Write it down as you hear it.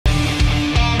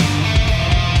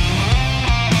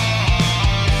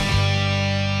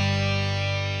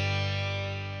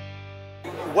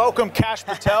welcome Kash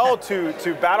Patel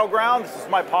to Battleground. This is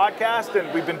my podcast,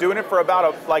 and we've been doing it for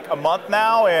about a month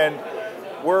now, and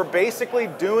we're basically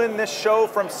doing this show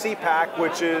from CPAC,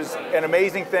 which is an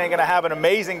amazing thing, and I have an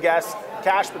amazing guest,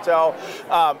 Kash Patel.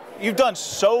 You've done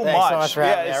so Thanks much. so much for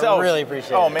having me. I really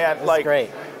appreciate it. Oh man, this is great.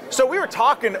 So we were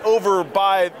talking over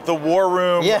by the War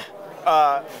Room. Yeah.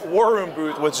 War Room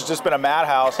booth, which has just been a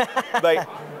madhouse.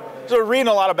 So reading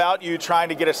a lot about you, trying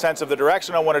to get a sense of the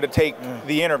direction I wanted to take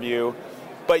the interview.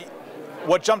 But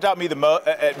what jumped out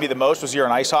at me the most was you're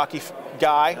an ice hockey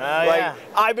guy. Yeah.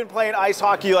 I've been playing ice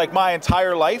hockey like my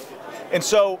entire life, and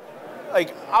so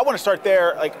I want to start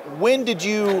there. When did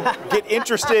you get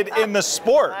interested in the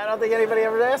sport? I don't think anybody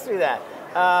ever asked me that.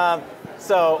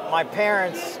 So my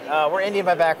parents were Indian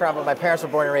by background, but my parents were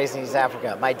born and raised in East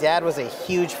Africa. My dad was a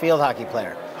huge field hockey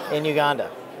player in Uganda.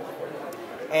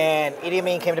 And Idi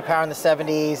Amin came to power in the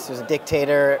 70s. He was a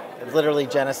dictator, literally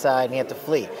genocide, and he had to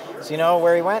flee. So you know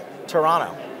where he went?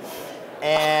 Toronto.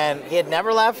 And he had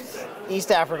never left East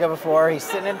Africa before. He's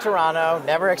sitting in Toronto,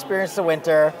 never experienced the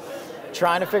winter,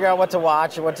 trying to figure out what to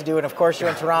watch and what to do. And of course, you're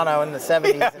in Toronto in the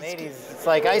 70s and 80s. It's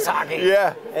like ice hockey.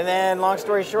 Yeah. And then, long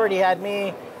story short, he had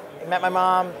me, met my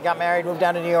mom, got married, moved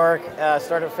down to New York,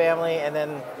 started a family, and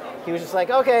then he was just like,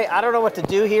 okay, I don't know what to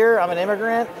do here. I'm an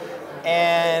immigrant.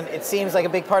 And it seems like a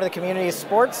big part of the community is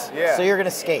sports, so you're going to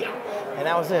skate. And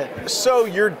that was it. So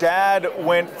your dad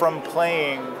went from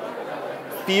playing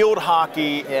field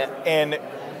hockey in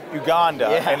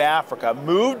Uganda, in Africa,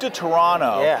 moved to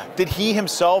Toronto. Yeah. Did he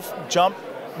himself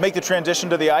make the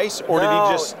transition to the ice, or did he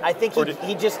just... I think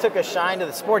he just took a shine to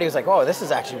the sport. He was like, oh, this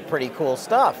is actually pretty cool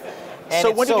stuff. And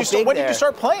so when did you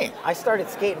start playing? I started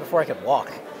skating before I could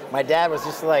walk. My dad was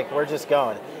just like, we're just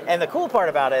going. And the cool part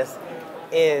about it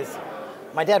is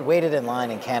my dad waited in line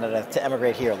in Canada to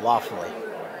emigrate here lawfully.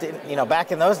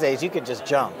 Back in those days, you could just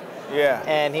jump. Yeah.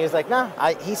 And he was like, no.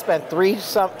 He spent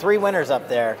three winters up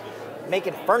there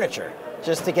making furniture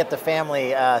just to get the family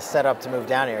set up to move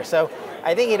down here. So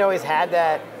I think he'd always had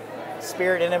that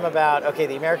spirit in him about, okay,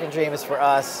 the American dream is for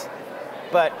us,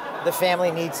 but the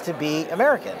family needs to be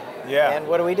American. Yeah. And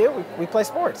what do? We play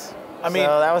sports. I mean,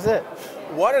 so that was it.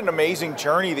 What an amazing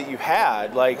journey that you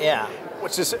had.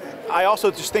 I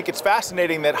also just think it's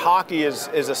fascinating that hockey is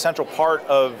a central part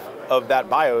of that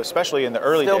bio, especially in the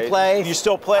early days. Still play. You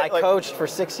still play? I coached for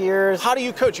 6 years. How do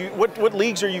you coach? What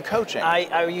leagues are you coaching?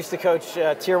 I used to coach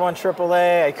Tier 1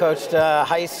 AAA. I coached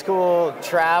high school,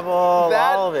 travel,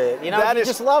 all of it. You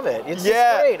just love it. It's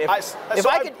just great.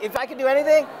 If I could do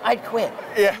anything, I'd quit.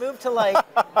 Yeah. Move to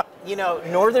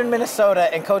northern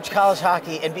Minnesota and coach college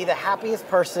hockey and be the happiest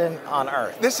person on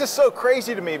earth. This is so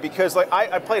crazy to me because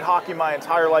I played hockey my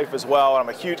entire life as well, and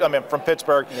I'm from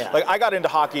Pittsburgh. Yeah. I got into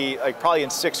hockey probably in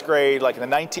 6th grade, in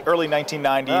the early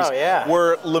 1990s. Oh yeah.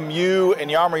 Where Lemieux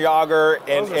and Jaromir Jagr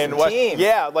and West.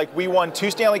 Yeah, we won 2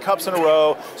 Stanley Cups in a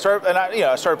row.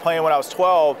 I started playing when I was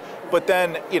 12, but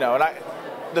then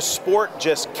the sport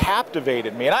just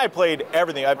captivated me, and I played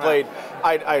everything.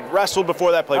 I wrestled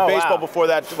before that, played baseball before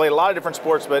that, played a lot of different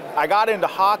sports, but I got into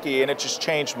hockey, and it just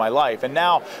changed my life. And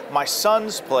now my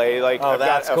sons play.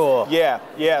 That's cool.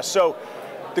 Yeah. So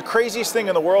the craziest thing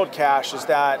in the world, Kash, is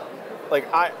that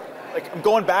I'm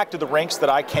going back to the rinks that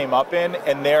I came up in,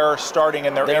 and they're starting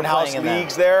in their in-house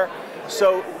leagues there.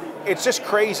 So it's just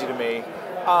crazy to me.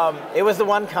 It was the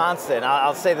one constant.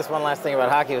 I'll say this one last thing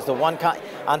about hockey. It was the one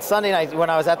on Sunday night when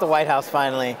I was at the White House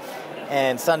finally,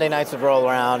 and Sunday nights would roll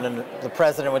around, and the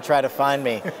president would try to find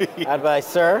me. I'd be like,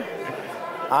 sir,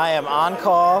 I am on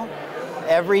call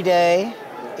every day,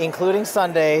 including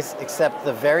Sundays, except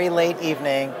the very late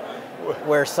evening,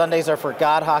 where Sundays are for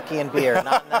God, hockey, and beer,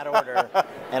 not in that order.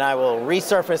 And I will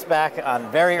resurface back on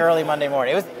very early Monday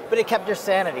morning. But it kept your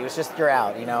sanity. It was just you're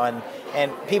out,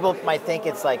 And people might think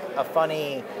it's like a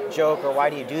funny joke or why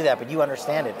do you do that? But you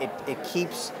understand it. It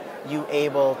keeps you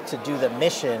able to do the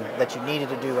mission that you needed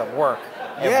to do at work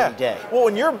every day. Well,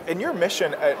 in your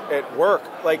mission at work,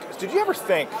 did you ever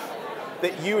think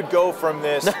that you would go from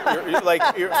this,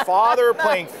 your father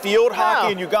playing field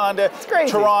hockey in Uganda,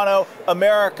 Toronto,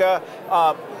 America,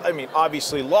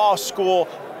 obviously law school,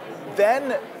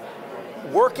 then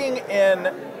working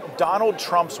in Donald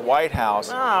Trump's White House,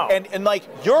 and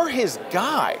you're his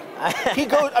guy. He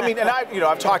goes.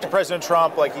 I've talked to President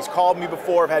Trump. He's called me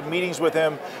before. I've had meetings with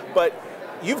him, but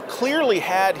you've clearly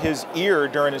had his ear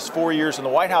during his 4 years in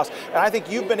the White House, and I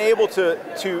think you've been able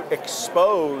to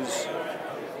expose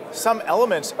some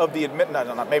elements of the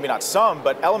maybe not some,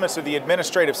 but elements of the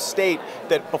administrative state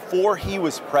that before he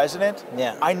was president,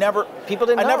 Yeah. I never People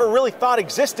didn't know. never really thought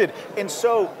existed. And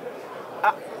so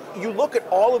you look at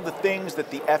all of the things that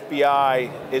the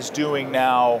FBI is doing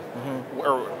now,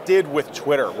 or did with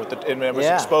Twitter, and it was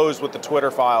exposed with the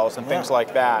Twitter files and things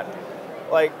like that.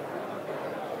 Like,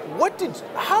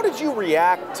 how did you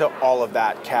react to all of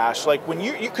that, Kash? Like when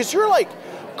because you're like,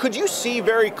 could you see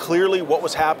very clearly what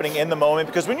was happening in the moment?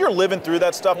 Because when you're living through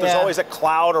that stuff, there's always a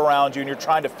cloud around you and you're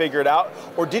trying to figure it out.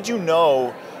 Or did you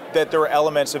know that there were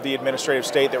elements of the administrative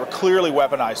state that were clearly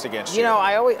weaponized against you? You know,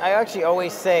 I actually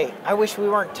always say, I wish we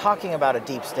weren't talking about a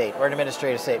deep state or an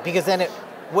administrative state, because then it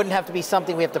wouldn't have to be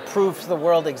something we have to prove to the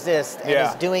world exists and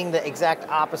is doing the exact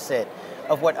opposite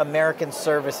of what American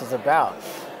service is about.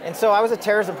 And so I was a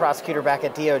terrorism prosecutor back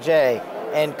at DOJ,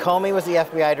 and Comey was the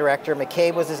FBI director,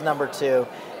 McCabe was his number 2,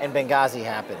 and Benghazi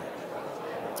happened.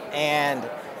 And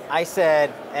I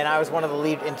said, and I was one of the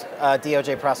lead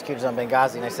DOJ prosecutors on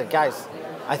Benghazi, and I said, guys,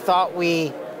 I thought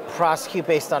we prosecute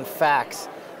based on facts,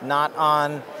 not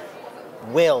on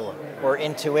will or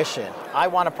intuition. I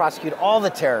want to prosecute all the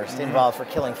terrorists involved for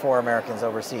killing 4 Americans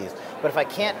overseas. But if I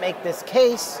can't make this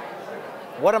case,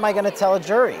 what am I going to tell a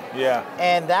jury? Yeah.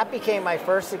 And that became my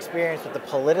first experience with the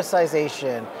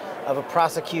politicization of a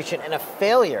prosecution and a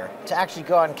failure to actually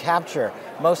go out and capture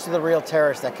most of the real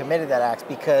terrorists that committed that act,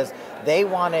 because they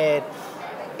wanted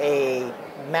a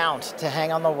mount to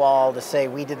hang on the wall to say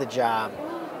we did the job.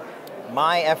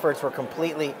 My efforts were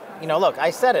completely, look,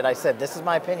 I said it. I said, this is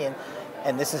my opinion,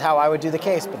 and this is how I would do the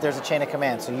case, but there's a chain of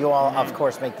command, so you all, of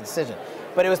course, make the decision.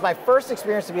 But it was my first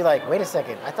experience to be like, wait a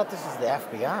second, I thought this was the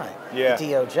FBI, the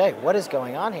DOJ. What is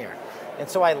going on here? And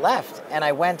so I left, and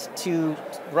I went to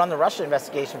run the Russia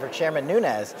investigation for Chairman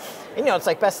Nunes. And, it's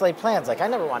like best laid plans. Like, I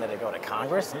never wanted to go to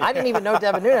Congress. I didn't even know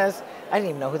Devin Nunes. I didn't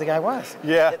even know who the guy was.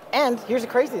 Yeah. And here's the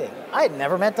crazy thing. I had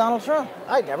never met Donald Trump.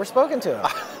 I had never spoken to him.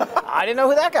 I didn't know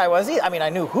who that guy was either. I mean, I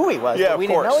knew who he was, but we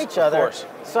didn't know each other. Of course.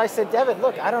 So I said, Devin,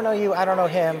 look, I don't know you. I don't know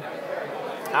him.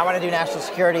 I want to do national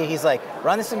security. He's like,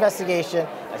 run this investigation.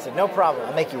 I said, no problem.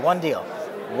 I'll make you one deal.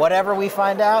 Whatever we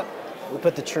find out, we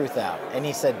put the truth out. And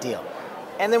he said, deal.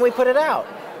 And then we put it out.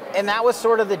 And that was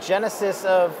sort of the genesis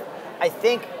of, I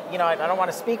think, I don't want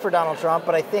to speak for Donald Trump,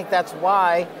 but I think that's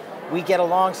why we get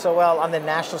along so well on the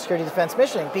National Security Defense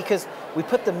Mission, because we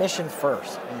put the mission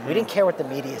first. We didn't care what the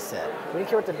media said. We didn't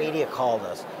care what the media called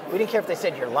us. We didn't care if they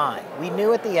said you're lying. We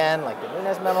knew at the end, like the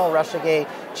Nunes memo, Russiagate,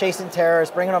 chasing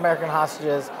terrorists, bringing American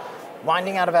hostages,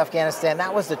 winding out of Afghanistan.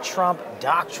 That was the Trump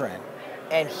doctrine.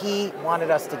 And he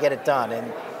wanted us to get it done.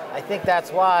 And I think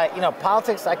that's why,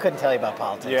 politics, I couldn't tell you about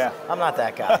politics. Yeah. I'm not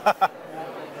that guy.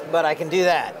 But I can do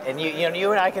that. And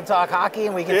you and I can talk hockey,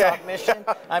 and we can talk mission.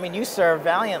 I mean, you served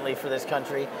valiantly for this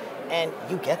country, and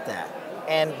you get that.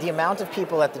 And the amount of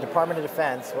people at the Department of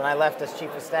Defense, when I left as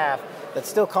Chief of Staff, that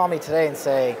still call me today and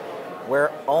say,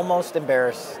 we're almost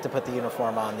embarrassed to put the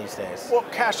uniform on these days. Well,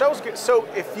 Kash, so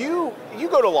if you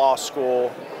go to law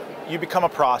school, you become a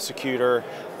prosecutor,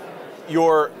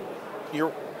 you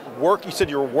said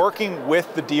you were working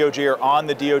with the DOJ or on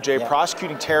the DOJ,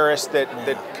 prosecuting terrorists that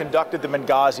conducted the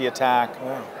Benghazi attack.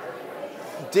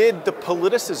 Did the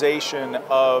politicization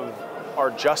of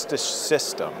our justice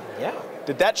system,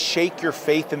 did that shake your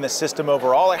faith in the system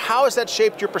overall? Like, how has that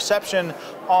shaped your perception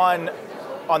on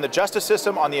the justice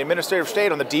system, on the administrative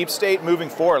state, on the deep state moving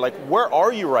forward? Like, where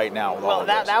are you right now with all of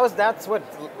this? That's what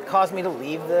caused me to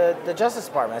leave the Justice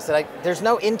Department. I said, there's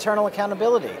no internal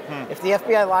accountability. If the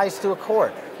FBI lies to a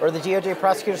court or the DOJ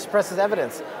prosecutor suppresses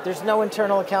evidence, there's no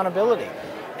internal accountability.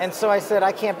 And so I said,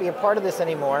 I can't be a part of this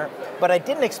anymore, but I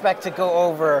didn't expect to go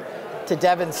over to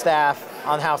Devin's staff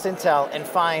on House Intel and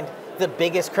find the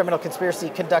biggest criminal conspiracy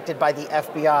conducted by the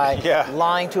FBI,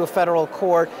 lying to a federal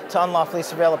court to unlawfully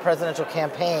surveil a presidential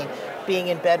campaign, being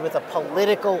in bed with a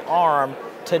political arm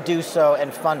to do so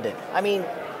and fund it. I mean,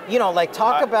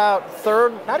 talk about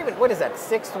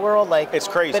sixth world, like it's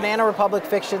crazy. Banana Republic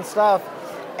fiction stuff.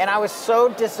 And I was so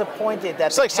disappointed that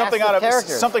it's like something out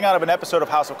of an episode of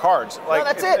House of Cards. Like,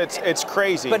 no, that's it. It's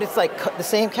crazy. But it's like the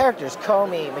same characters: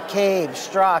 Comey, McCabe,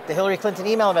 Strzok, the Hillary Clinton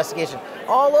email investigation,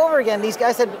 all over again. These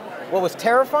guys said what was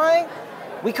terrifying.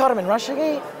 We caught him in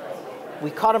Russiagate. We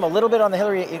caught him a little bit on the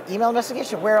Hillary email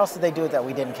investigation. Where else did they do it that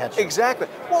we didn't catch him? Exactly.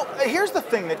 Well, here's the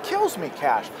thing that kills me,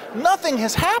 Kash. Nothing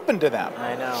has happened to them.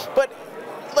 I know. But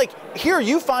here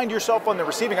you find yourself on the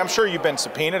receiving. I'm sure you've been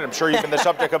subpoenaed. I'm sure you've been the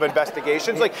subject of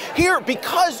investigations. Here,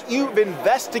 because you've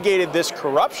investigated this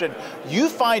corruption, you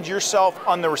find yourself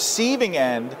on the receiving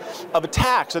end of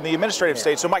attacks on the administrative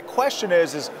state. So my question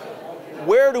is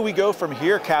where do we go from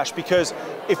here, Kash? Because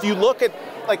if you look at,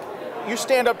 you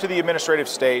stand up to the administrative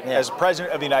state as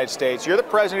President of the United States. You're the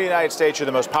President of the United States. You're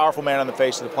the most powerful man on the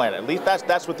face of the planet. At least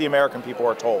that's what the American people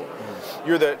are told.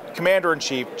 You're the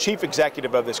Commander-in-Chief, Chief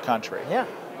Executive of this country. Yeah.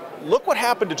 look what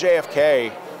happened to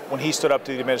JFK when he stood up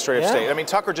to the administrative state. I mean,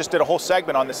 Tucker just did a whole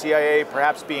segment on the CIA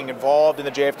perhaps being involved in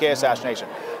the JFK assassination.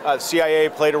 The CIA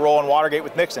played a role in Watergate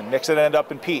with Nixon. Nixon ended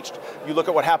up impeached. You look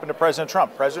at what happened to President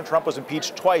Trump. President Trump was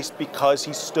impeached twice because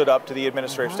he stood up to the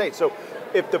administrative state. So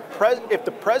if the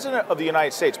president of the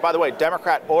United States, by the way,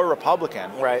 Democrat or Republican,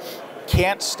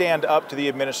 can't stand up to the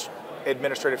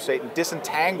administrative state and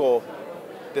disentangle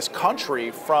this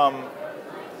country from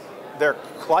their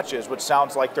clutches, which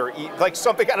sounds like they're like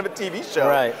something out of a TV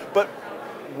show. But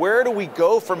where do we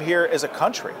go from here as a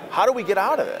country? How do we get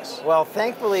out of this? Well,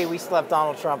 thankfully, we still have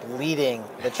Donald Trump leading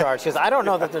the charge, because I don't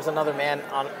know that there's another man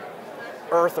on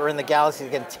Earth or in the galaxy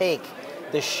that can take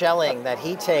the shelling that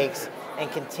he takes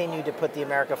and continue to put the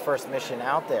America First mission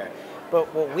out there.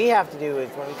 But what we have to do is,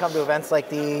 when we come to events like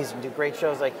these and do great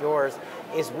shows like yours,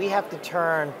 is we have to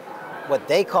turn what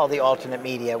they call the alternate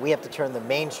media, we have to turn the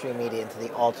mainstream media into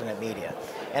the alternate media.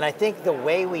 And I think the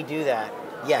way we do that,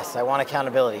 yes, I want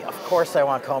accountability. Of course I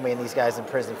want Comey and these guys in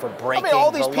prison for breaking the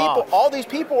law. All these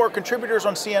people are contributors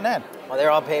on CNN. Well, they're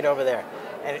all paid over there.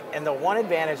 And the one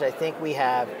advantage I think we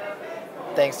have,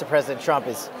 thanks to President Trump,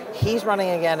 is he's running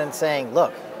again and saying,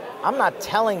 look, I'm not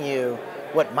telling you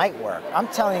what might work. I'm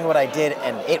telling you what I did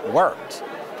and it worked.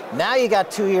 Now you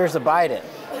got 2 years of Biden.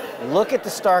 Look at the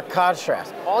stark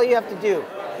contrast. All you have to do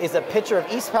is a picture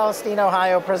of East Palestine,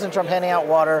 Ohio, President Trump handing out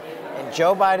water, and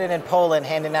Joe Biden in Poland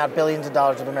handing out billions of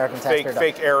dollars of American taxpayer dollars.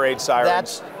 Fake air raid sirens.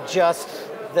 That's just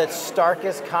the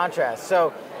starkest contrast.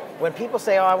 So when people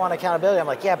say, oh, I want accountability, I'm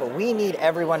like, yeah, but we need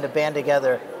everyone to band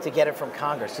together to get it from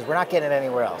Congress, because we're not getting it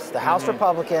anywhere else. The House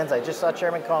Republicans, I just saw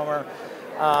Chairman Comer,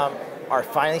 are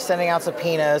finally sending out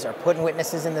subpoenas, are putting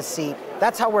witnesses in the seat.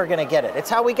 That's how we're going to get it. It's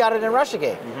how we got it in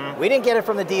Russiagate. We didn't get it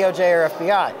from the DOJ or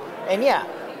FBI. And yeah,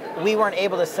 we weren't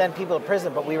able to send people to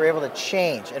prison, but we were able to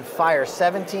change and fire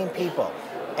 17 people.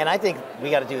 And I think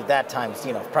we got to do that times,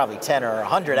 probably 10 or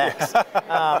 100x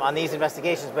on these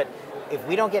investigations. But if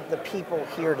we don't get the people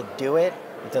here to do it,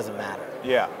 it doesn't matter.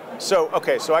 Yeah. So,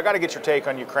 okay, so I got to get your take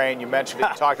on Ukraine. You mentioned it,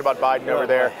 you talked about Biden over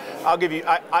there. I'll give you,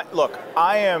 look,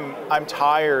 I'm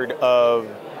tired of,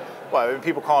 well,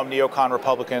 people call them neocon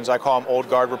Republicans. I call them old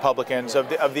guard Republicans.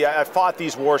 I fought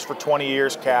these wars for 20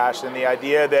 years, Kash, and the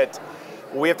idea that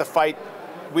we have to fight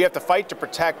to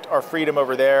protect our freedom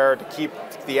over there, to keep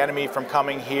the enemy from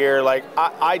coming here. Like,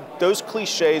 those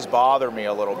cliches bother me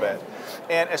a little bit.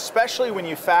 And especially when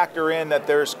you factor in that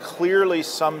there's clearly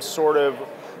some sort of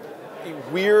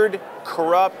weird,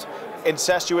 corrupt,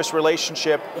 incestuous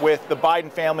relationship with the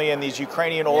Biden family and these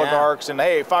Ukrainian oligarchs, and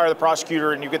hey, fire the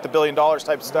prosecutor and you get the $1 billion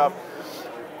type of stuff.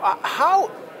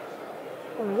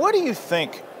 What do you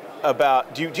think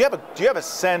about, do you have a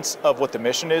sense of what the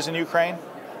mission is in Ukraine?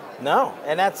 No,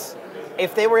 and that's,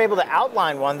 if they were able to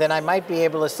outline one, then I might be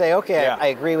able to say, okay, I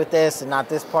agree with this and not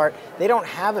this part. They don't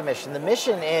have a mission. The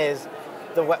mission is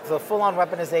the full-on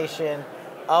weaponization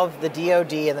of the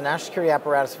DOD and the national security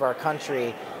apparatus of our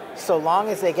country, so long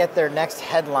as they get their next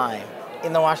headline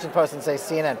in the Washington Post and say,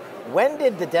 CNN, when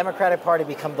did the Democratic Party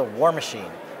become the war machine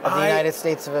of the United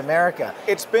States of America?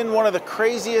 It's been one of the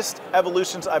craziest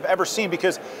evolutions I've ever seen,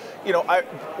 because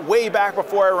way back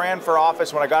before I ran for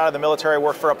office, when I got out of the military, I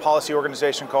worked for a policy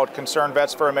organization called Concerned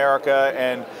Vets for America,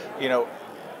 and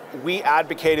we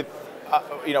advocated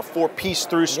for peace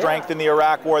through strength in the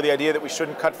Iraq War, the idea that we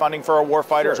shouldn't cut funding for our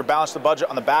warfighters or balance the budget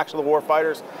on the backs of the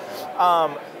warfighters.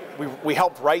 We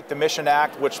helped write the Mission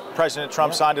Act, which President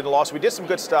Trump signed into law, so we did some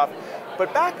good stuff.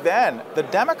 But back then, the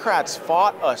Democrats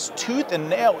fought us tooth and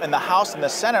nail in the House and the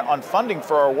Senate on funding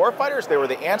for our warfighters. They were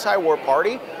the anti-war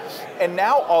party. And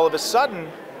now, all of a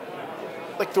sudden,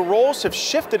 like, the roles have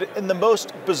shifted in the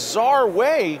most bizarre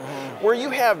way, where you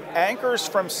have anchors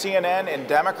from CNN and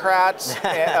Democrats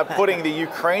putting the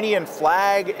Ukrainian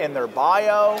flag in their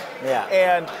bio.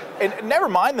 And never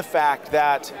mind the fact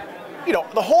that,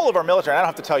 the whole of our military, and I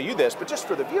don't have to tell you this, but just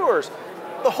for the viewers,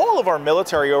 the whole of our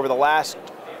military over the last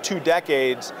 2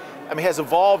 decades, has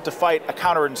evolved to fight a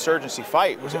counterinsurgency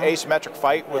fight, which is an asymmetric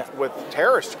fight with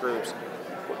terrorist groups.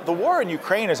 The war in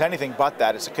Ukraine is anything but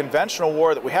that. It's a conventional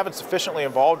war that we haven't sufficiently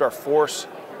involved our force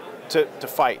to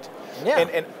fight.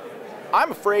 And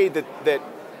I'm afraid that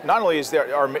not only is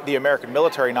the American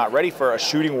military not ready for a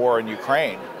shooting war in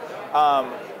Ukraine,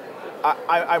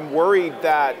 I'm worried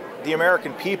that the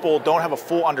American people don't have a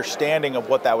full understanding of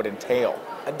what that would entail.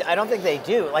 I don't think they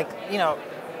do.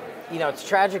 It's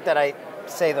tragic that I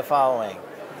say the following.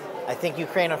 I think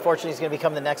Ukraine, unfortunately, is going to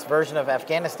become the next version of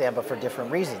Afghanistan, but for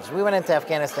different reasons. We went into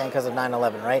Afghanistan because of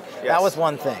 9/11, right? Yes. That was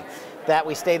one thing. That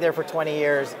we stayed there for 20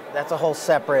 years, that's a whole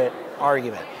separate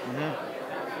argument.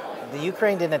 the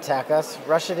Ukraine didn't attack us,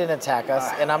 Russia didn't attack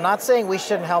us, and I'm not saying we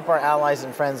shouldn't help our allies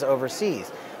and friends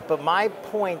overseas. But my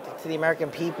point to the American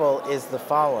people is the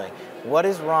following. What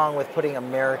is wrong with putting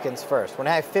Americans first? When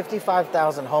I have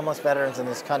 55,000 homeless veterans in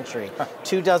this country,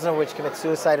 24 of which commit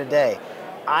suicide a day,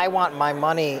 I want my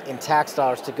money in tax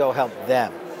dollars to go help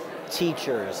them.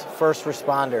 Teachers, first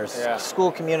responders,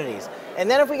 school communities. And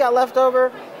then if we got left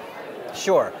over,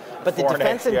 sure. But the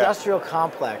defense industrial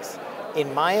complex,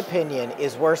 in my opinion,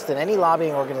 is worse than any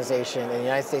lobbying organization in the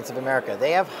United States of America.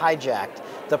 They have hijacked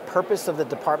the purpose of the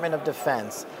Department of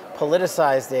Defense,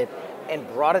 politicized it, and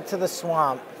brought it to the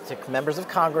swamp to members of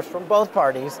Congress from both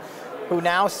parties who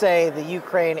now say the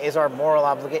Ukraine is our moral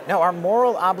obligation. No, our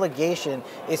moral obligation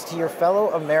is to your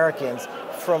fellow Americans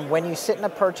from when you sit in a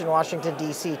perch in Washington,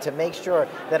 D.C. to make sure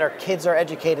that our kids are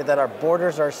educated, that our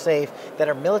borders are safe, that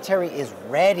our military is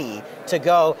ready to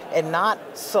go and not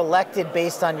selected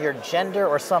based on your gender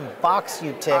or some box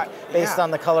you tick based on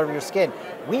the color of your skin.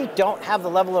 We don't have the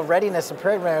level of readiness and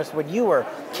preparedness when you were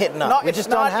kitting up. We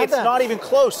just don't have that. It's not even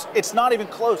close. It's not even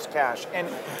close, Kash.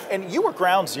 And you were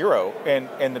ground zero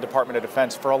in the Department of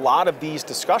Defense for a lot of these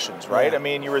discussions, right? Yeah. I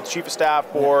mean, you were the Chief of Staff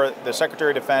for the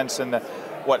Secretary of Defense in the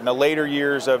later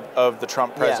years of the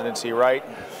Trump presidency, right?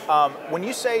 When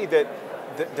you say that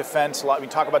the defense, we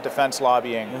talk about defense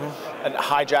lobbying and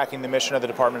hijacking the mission of the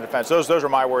Department of Defense. Those are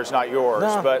my words, not yours.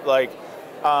 No. But like,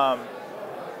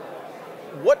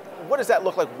 what does that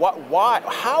look like? Why?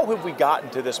 How have we gotten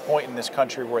to this point in this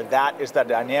country where that is the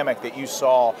dynamic that you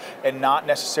saw, and not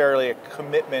necessarily a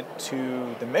commitment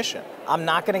to the mission? I'm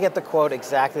not going to get the quote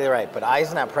exactly right, but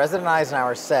President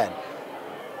Eisenhower said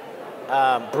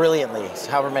brilliantly,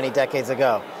 however many decades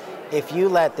ago, if you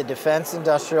let the defense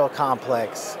industrial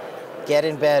complex get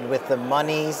in bed with the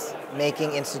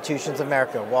money-making institutions of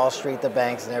America, Wall Street, the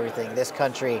banks, and everything, this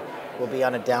country will be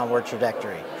on a downward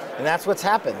trajectory. And that's what's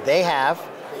happened. They have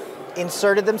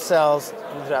inserted themselves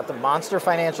throughout the monster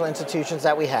financial institutions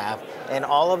that we have, and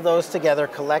all of those together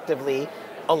collectively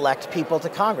elect people to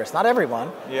Congress. Not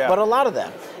everyone, but a lot of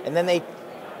them. And then they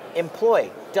employ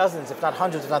dozens, if not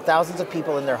hundreds, if not thousands of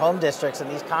people in their home districts,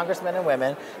 and these congressmen and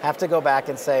women have to go back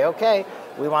and say, okay,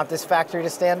 we want this factory to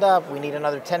stand up. We need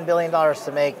another $10 billion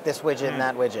to make this widget and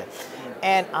that widget.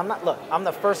 And I'm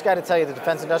the first guy to tell you the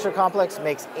defense industrial complex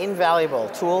makes invaluable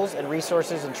tools and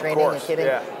resources and training and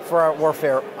kitting for our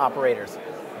warfare operators.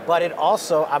 But it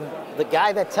also, I'm the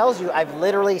guy that tells you I've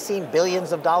literally seen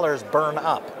billions of dollars burn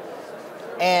up.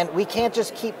 And we can't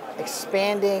just keep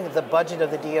expanding the budget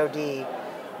of the DoD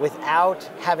without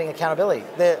having accountability.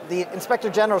 The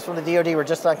inspector generals from the DoD were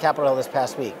just on Capitol Hill this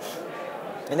past week.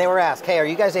 And they were asked, hey, are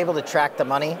you guys able to track the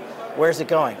money? Where's it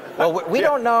going? Well, we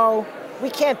don't know. We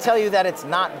can't tell you that it's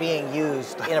not being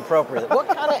used inappropriately. What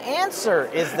kind of answer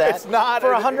is that it's not, for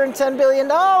 $110 billion?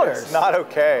 It's not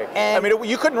okay. And I mean,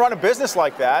 you couldn't run a business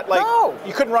like that. Like, no.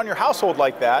 You couldn't run your household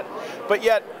like that. But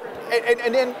yet,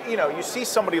 and then, you see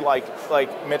somebody like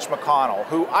Mitch McConnell,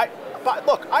 who I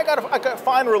got a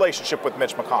fine relationship with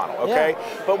Mitch McConnell, okay?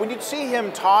 Yeah. But when you see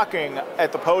him talking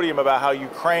at the podium about how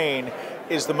Ukraine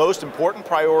is the most important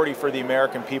priority for the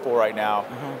American people right now,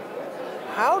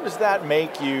 how does that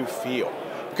make you feel?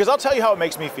 Because I'll tell you how it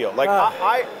makes me feel. Like,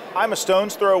 I'm a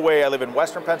stone's throw away. I live in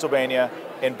Western Pennsylvania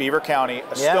in Beaver County,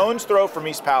 a stone's throw from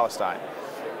East Palestine.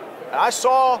 And I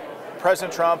saw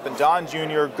President Trump and Don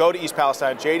Jr. go to East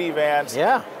Palestine, J.D. Vance,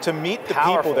 to meet the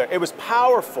people there. It was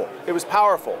powerful. It was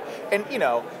powerful. And,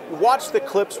 watch the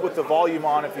clips with the volume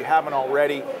on if you haven't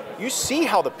already. You see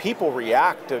how the people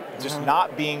react to just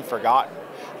not being forgotten.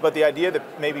 But the idea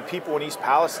that maybe people in East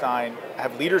Palestine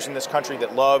have leaders in this country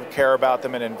that love, care about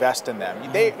them, and invest in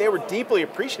them, they were deeply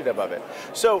appreciative of it.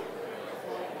 So,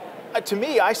 to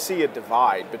me, I see a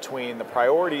divide between the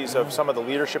priorities of some of the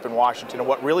leadership in Washington and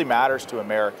what really matters to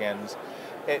Americans.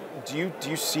 Do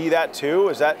you see that too?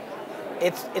 Is that?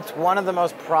 It's one of the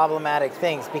most problematic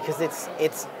things because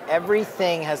it's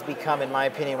everything has become, in my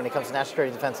opinion, when it comes to national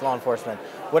security, defense, law enforcement.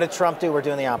 What did Trump do? We're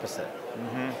doing the opposite.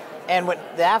 And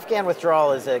the Afghan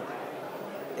withdrawal is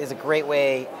a great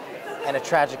way and a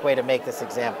tragic way to make this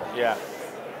example. Yeah.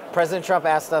 President Trump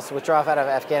asked us to withdraw out of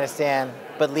Afghanistan,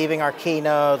 but leaving our key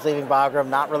nodes, leaving Battleground,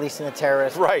 not releasing the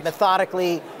terrorists. Right.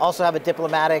 Methodically, also have a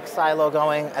diplomatic silo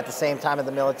going at the same time in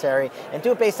the military, and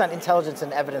do it based on intelligence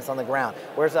and evidence on the ground.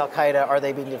 Where's Al-Qaeda? Are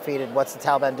they being defeated? What's the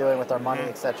Taliban doing with our money,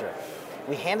 etc.?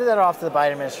 We handed that off to the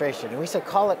Biden administration, and we said,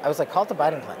 call it the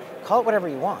Biden plan. Call it whatever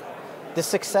you want. The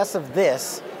success of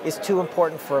this is too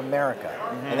important for America.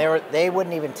 And they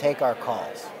wouldn't even take our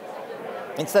calls.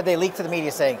 Instead, they leaked to the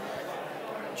media saying,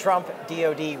 Trump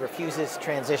DOD refuses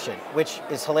transition, which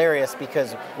is hilarious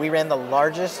because we ran the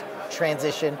largest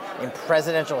transition in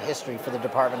presidential history for the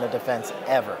Department of Defense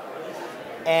ever.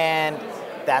 And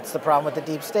that's the problem with the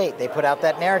deep state. They put out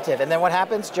that narrative. And then what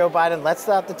happens? Joe Biden lets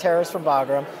out the terrorists from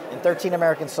Bagram, and 13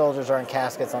 American soldiers are in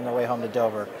caskets on their way home to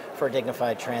Dover for a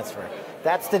dignified transfer.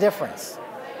 That's the difference.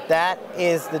 That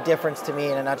is the difference to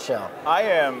me in a nutshell.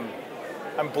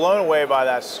 I'm blown away by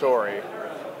that story,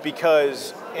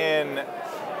 because in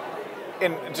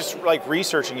just like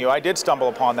researching you, I did stumble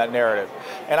upon that narrative.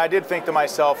 And I did think to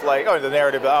myself, like, the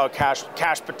narrative,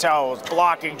 Kash Patel was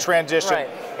blocking transition. Right.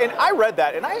 And I read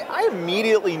that, and I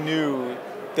immediately knew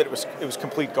that it was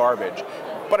complete garbage.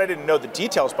 But I didn't know the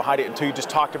details behind it until you just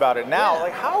talked about it now. Yeah.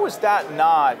 Like, how is that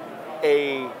not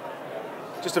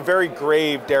just a very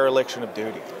grave dereliction of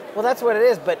duty? Well, that's what it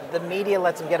is, but the media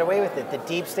lets them get away with it. The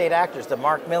deep state actors, the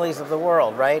Mark Milleys of the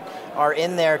world, right, are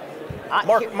in there.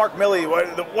 Mark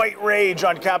Milley, the white rage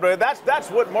on Capitol.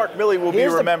 That's what Mark Milley will be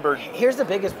remembered. Here's the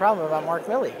biggest problem about Mark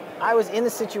Milley. I was in the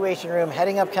Situation Room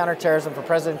heading up counterterrorism for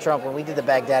President Trump when we did the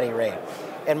Baghdadi raid.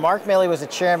 And Mark Milley was a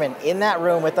chairman in that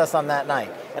room with us on that night.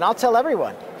 And I'll tell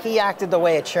everyone, he acted the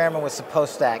way a chairman was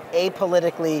supposed to act,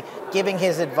 apolitically, giving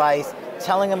his advice,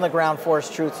 telling them the ground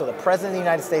force truth so the President of the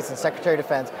United States and Secretary of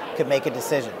Defense could make a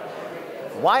decision.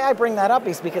 Why I bring that up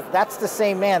is because that's the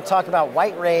same man talking about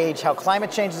white rage, how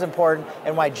climate change is important,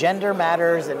 and why gender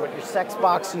matters, and what your sex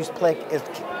box you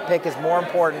pick is more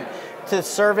important to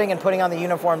serving and putting on the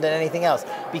uniform than anything else.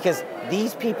 Because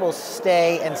these people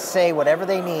stay and say whatever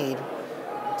they need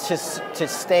to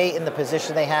stay in the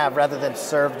position they have rather than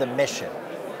serve the mission.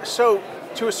 So,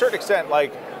 to a certain extent,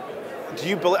 like, do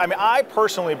you believe? I mean, I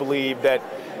personally believe that,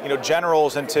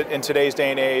 generals in today's day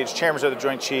and age, chairmen of the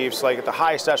Joint Chiefs, like at the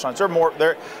highest echelons,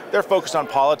 they're focused on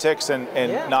politics and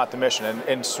not the mission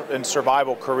and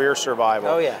survival, career survival.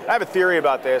 Oh yeah. I have a theory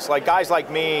about this. Like guys like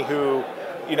me who,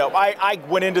 I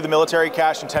went into the military,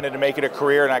 Kash, intended to make it a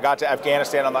career, and I got to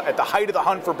Afghanistan at the height of the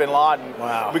hunt for bin Laden.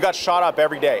 Wow. We got shot up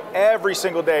every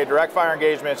single day, direct fire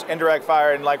engagements, indirect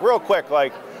fire, and like real quick,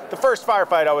 like the first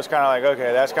firefight, I was kind of like,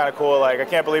 okay, that's kind of cool. Like, I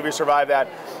can't believe we survived that.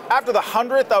 After the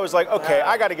 100th, I was like, okay,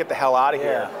 I got to get the hell out of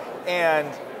here. And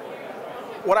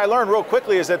what I learned real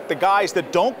quickly is that the guys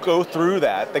that don't go through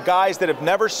that, the guys that have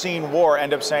never seen war,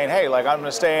 end up saying, hey, like, I'm going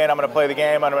to stay in, I'm going to play the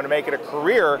game, I'm going to make it a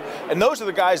career. And those are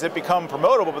the guys that become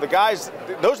promotable, but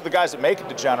those are the guys that make it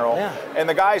to general. Yeah. And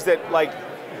the guys that, like,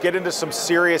 get into some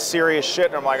serious shit,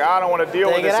 and I'm like, I don't want to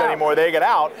deal with this anymore. They get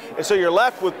out. And so you're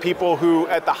left with people who,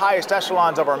 at the highest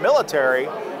echelons of our military,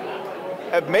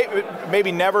 have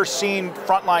maybe never seen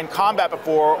frontline combat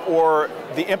before, or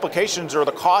the implications or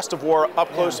the cost of war up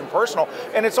close and personal.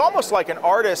 And it's almost like an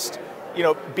artist,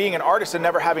 being an artist and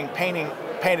never having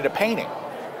painted a painting.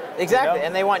 Exactly,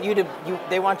 and they want you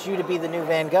to be the new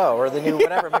Van Gogh or the new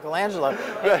whatever Michelangelo,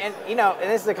 and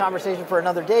this is a conversation for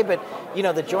another day. But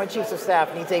the Joint Chiefs of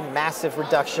Staff needs a massive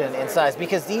reduction in size,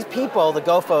 because these people, the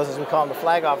GOFOs as we call them, the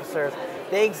flag officers,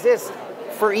 they exist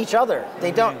for each other.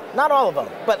 They don't, not all of them,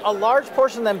 but a large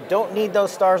portion of them don't need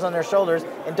those stars on their shoulders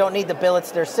and don't need the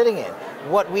billets they're sitting in.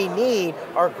 What we need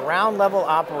are ground level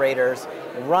operators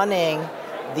running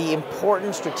the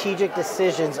important strategic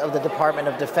decisions of the Department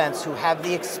of Defense, who have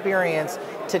the experience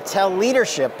to tell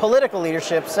leadership, political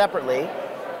leadership separately,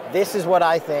 this is what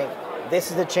I think, this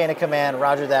is the chain of command,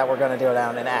 roger that, we're going to do it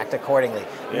down and act accordingly.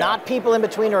 Yeah. Not people in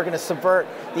between who are going to subvert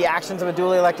the actions of a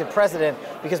duly elected president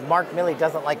because Mark Milley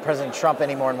doesn't like President Trump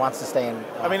anymore and wants to stay in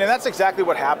office. I mean, and that's exactly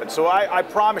what happened. So I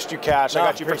promised you, Kash, I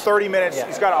got you for 30 minutes. Yeah.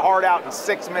 He's got a hard out in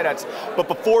 6 minutes. But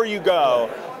before you go,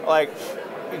 like,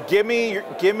 give me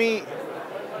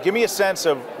a sense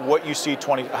of what you see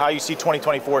how you see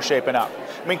 2024 shaping up.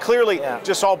 I mean, clearly,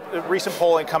 just all recent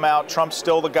polling come out. Trump's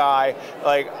still the guy.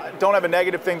 Like, I don't have a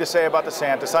negative thing to say about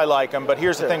DeSantis. I like him, but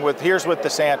here's the thing with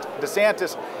DeSantis.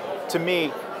 DeSantis, to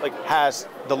me, like, has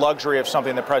the luxury of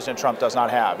something that President Trump does not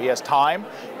have. He has time,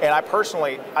 and I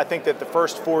think that the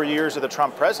first 4 years of the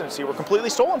Trump presidency were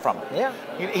completely stolen from him. Yeah.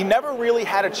 He never really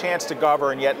had a chance to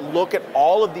govern, yet look at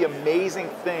all of the amazing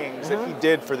things that he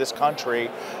did for this country.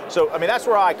 So, I mean, that's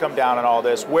where I come down on all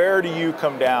this. Where do you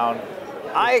come down?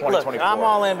 Look, I'm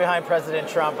all in behind President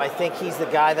Trump. I think he's the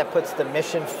guy that puts the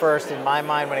mission first in my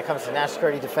mind when it comes to national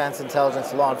security, defense,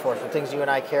 intelligence, law enforcement, things you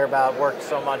and I care about, work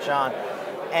so much on.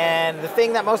 And the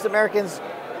thing that most Americans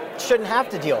shouldn't have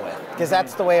to deal with, because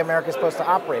that's the way America's supposed to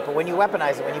operate. But when you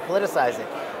weaponize it, when you politicize it,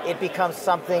 it becomes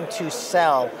something to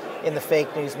sell in the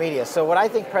fake news media. So what I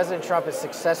think President Trump is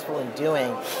successful in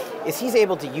doing is he's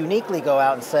able to uniquely go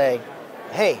out and say,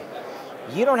 hey,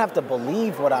 you don't have to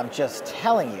believe what I'm just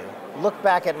telling you. Look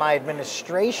back at my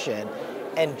administration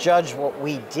and judge what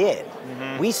we did.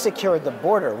 We secured the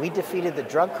border. We defeated the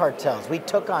drug cartels. We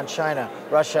took on China,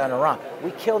 Russia, and Iran.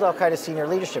 We killed al-Qaeda senior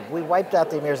leadership. We wiped out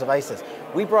the emirs of ISIS.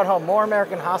 We brought home more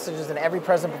American hostages than every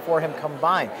president before him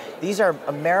combined. These are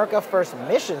America First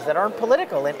missions that aren't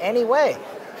political in any way.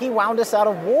 He wound us out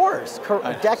of wars,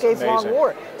 decades-long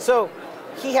war. So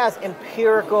he has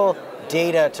empirical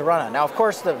data to run on. Now, of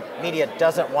course, the media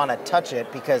doesn't want to touch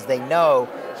it because they know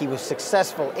he was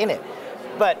successful in it.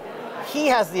 But he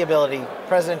has the ability,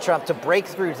 President Trump, to break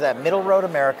through to that middle road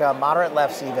America, moderate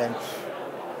lefts even,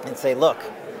 and say, look,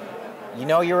 you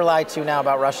know you were lied to now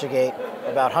about Russiagate,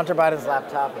 about Hunter Biden's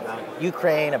laptop, about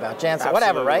Ukraine, about Janssen,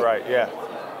 whatever, right? Right, yeah.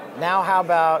 Now how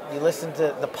about you listen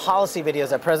to the policy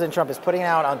videos that President Trump is putting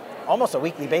out on almost a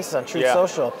weekly basis on Truth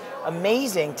Social.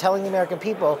 Amazing, telling the American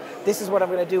people, this is what I'm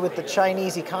going to do with the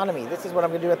Chinese economy. This is what I'm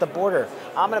going to do at the border.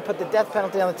 I'm going to put the death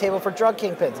penalty on the table for drug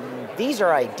kingpins. These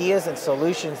are ideas and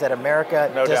solutions that America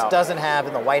doesn't have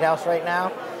in the White House right now.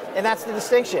 And that's the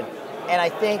distinction. And I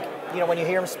think, you know, when you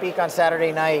hear him speak on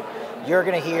Saturday night, you're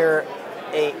going to hear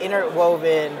a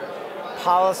interwoven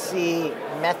policy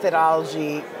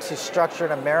methodology to structure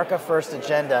an America First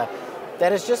agenda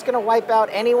that is just going to wipe out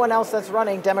anyone else that's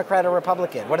running, Democrat or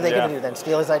Republican. What are they going to do then,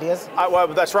 steal his ideas? Well,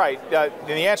 that's right. And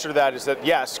the answer to that is that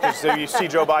yes, because you see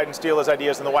Joe Biden steal his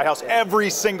ideas in the White House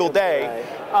every single day.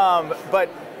 Right. But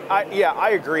I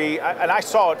agree. And I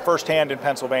saw it firsthand in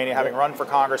Pennsylvania, having run for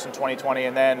Congress in 2020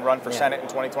 and then run for Senate in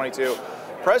 2022.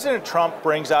 President Trump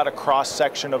brings out a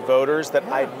cross-section of voters that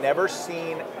I've never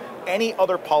seen any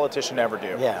other politician ever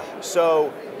do.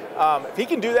 So if he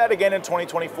can do that again in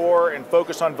 2024 and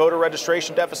focus on voter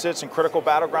registration deficits in critical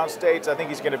battleground states, I think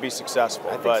he's going to be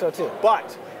successful. I think so too.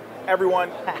 But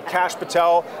everyone, Kash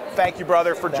Patel, thank you,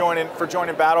 brother, for joining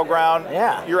Battleground.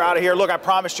 Yeah. You're out of here. Look, I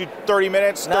promised you 30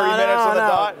 minutes, 30 minutes on the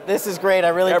dot. This is great. I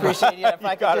really appreciate you. If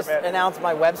I could just announce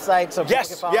my website so people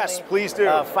can follow me. Please do.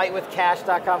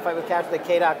 Fightwithcash.com,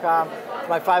 fightwithcash.k.com. It's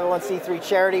my 501c3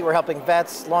 charity. We're helping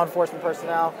vets, law enforcement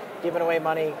personnel, giving away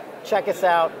money. Check us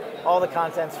out. All the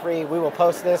content's free. We will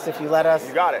post this if you let us.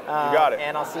 You got it. You got it.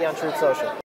 And I'll see you on Truth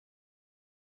Social.